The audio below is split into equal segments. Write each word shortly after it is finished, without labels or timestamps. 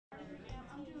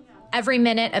Every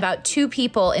minute, about 2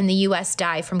 people in the U.S.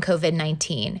 die from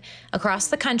COVID-19. Across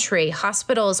the country,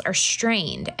 hospitals are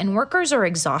strained and workers are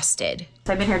exhausted.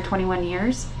 I've been here 21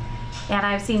 years, and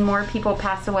I've seen more people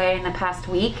pass away in the past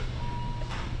week,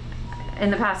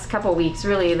 in the past couple weeks,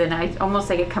 really, than I almost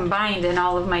like it combined in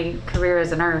all of my career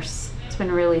as a nurse. It's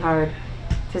been really hard,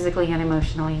 physically and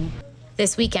emotionally.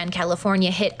 This weekend,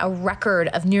 California hit a record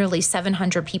of nearly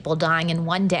 700 people dying in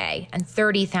one day and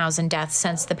 30,000 deaths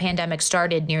since the pandemic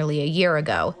started nearly a year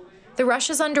ago. The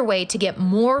rush is underway to get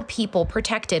more people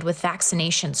protected with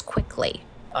vaccinations quickly.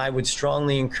 I would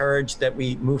strongly encourage that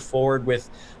we move forward with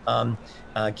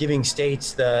giving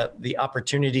states the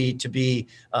opportunity to be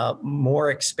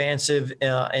more expansive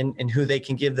in who they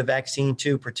can give the vaccine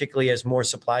to, particularly as more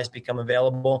supplies become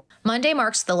available. Monday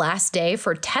marks the last day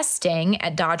for testing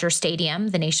at Dodger Stadium,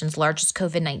 the nation's largest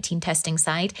COVID-19 testing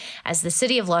site, as the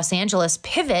city of Los Angeles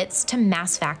pivots to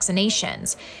mass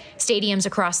vaccinations. Stadiums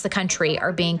across the country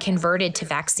are being converted to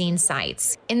vaccine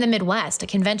sites. In the Midwest, a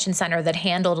convention center that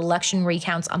handled election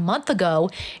recounts a month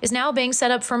ago is now being set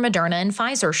up for Moderna and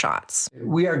Pfizer shots.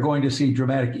 We are going to see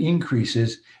dramatic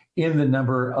increases in the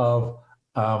number of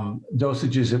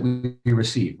dosages that we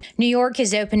receive. New York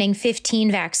is opening 15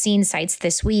 vaccine sites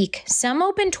this week. Some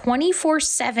open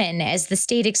 24/7 as the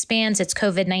state expands its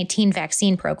COVID-19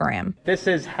 vaccine program. This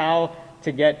is how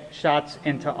to get shots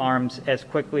into arms as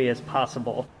quickly as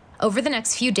possible. Over the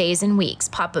next few days and weeks,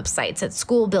 pop-up sites at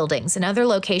school buildings and other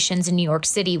locations in New York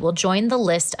City will join the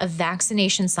list of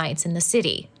vaccination sites in the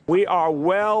city. We are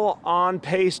well on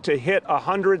pace to hit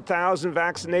 100,000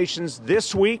 vaccinations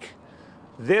this week.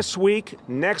 Next week,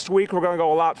 we're going to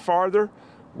go a lot farther.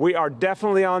 We are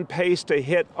definitely on pace to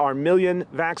hit our 1 million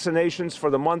vaccinations for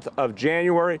the month of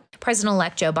January.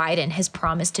 President-elect Joe Biden has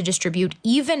promised to distribute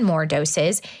even more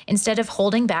doses instead of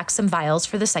holding back some vials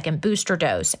for the second booster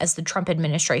dose, as the Trump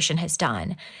administration has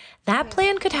done. That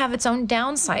plan could have its own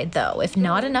downside, though, if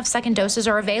not enough second doses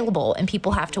are available and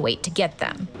people have to wait to get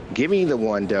them. Giving the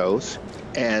 1 dose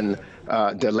and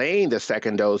delaying the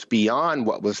second dose beyond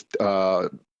what was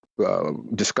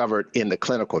discovered in the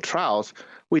clinical trials,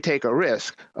 we take a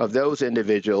risk of those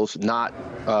individuals not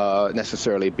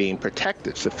necessarily being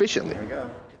protected sufficiently.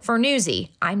 For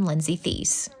Newsy, I'm Lindsay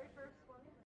Thies.